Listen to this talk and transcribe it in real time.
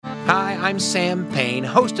Hi, I'm Sam Payne,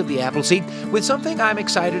 host of The Appleseed, with something I'm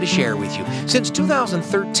excited to share with you. Since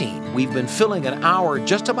 2013, we've been filling an hour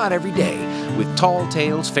just about every day with tall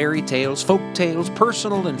tales, fairy tales, folk tales,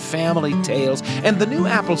 personal and family tales, and the new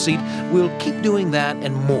Appleseed will keep doing that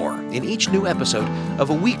and more in each new episode of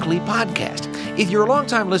a weekly podcast. If you're a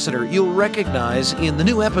longtime listener, you'll recognize in the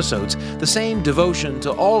new episodes the same devotion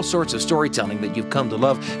to all sorts of storytelling that you've come to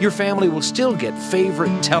love. Your family will still get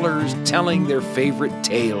favorite tellers telling their favorite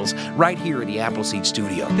tales right here at the Appleseed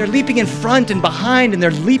studio. They're leaping in front and behind, and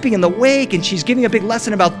they're leaping in the wake, and she's giving a big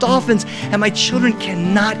lesson about dolphins, and my children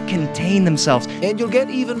cannot contain themselves. And you'll get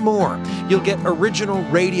even more. You'll get original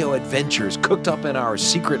radio adventures cooked up in our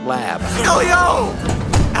secret lab. Elio!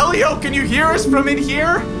 Elio, can you hear us from in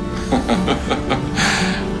here?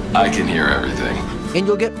 I can hear everything. And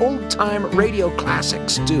you'll get old-time radio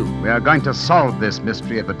classics, too. We are going to solve this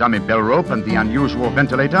mystery of the dummy bell rope and the unusual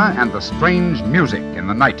ventilator and the strange music in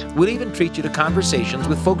the night. We'll even treat you to conversations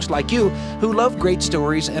with folks like you who love great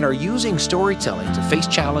stories and are using storytelling to face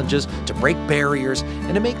challenges, to break barriers,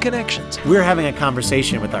 and to make connections. We're having a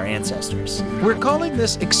conversation with our ancestors. We're calling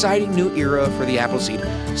this exciting new era for the Appleseed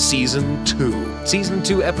Season 2. Season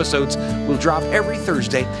 2 episodes will drop every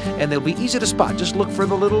Thursday, and they'll be easy to spot. Just look for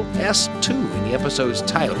the little S2 in the episode's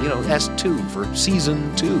title, S2 for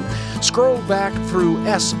Season 2. Scroll back through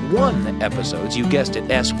S1 episodes, you guessed it,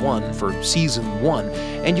 S1 for Season 1,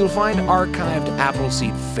 and you'll find archived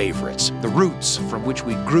Appleseed favorites, the roots from which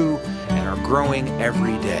we grew and are growing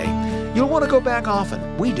every day. You'll want to go back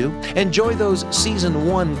often. We do. Enjoy those Season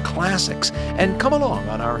 1 classics and come along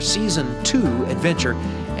on our Season 2 adventure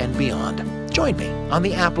and beyond. Join me on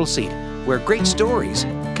the Appleseed, where great stories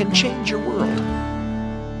can change your world.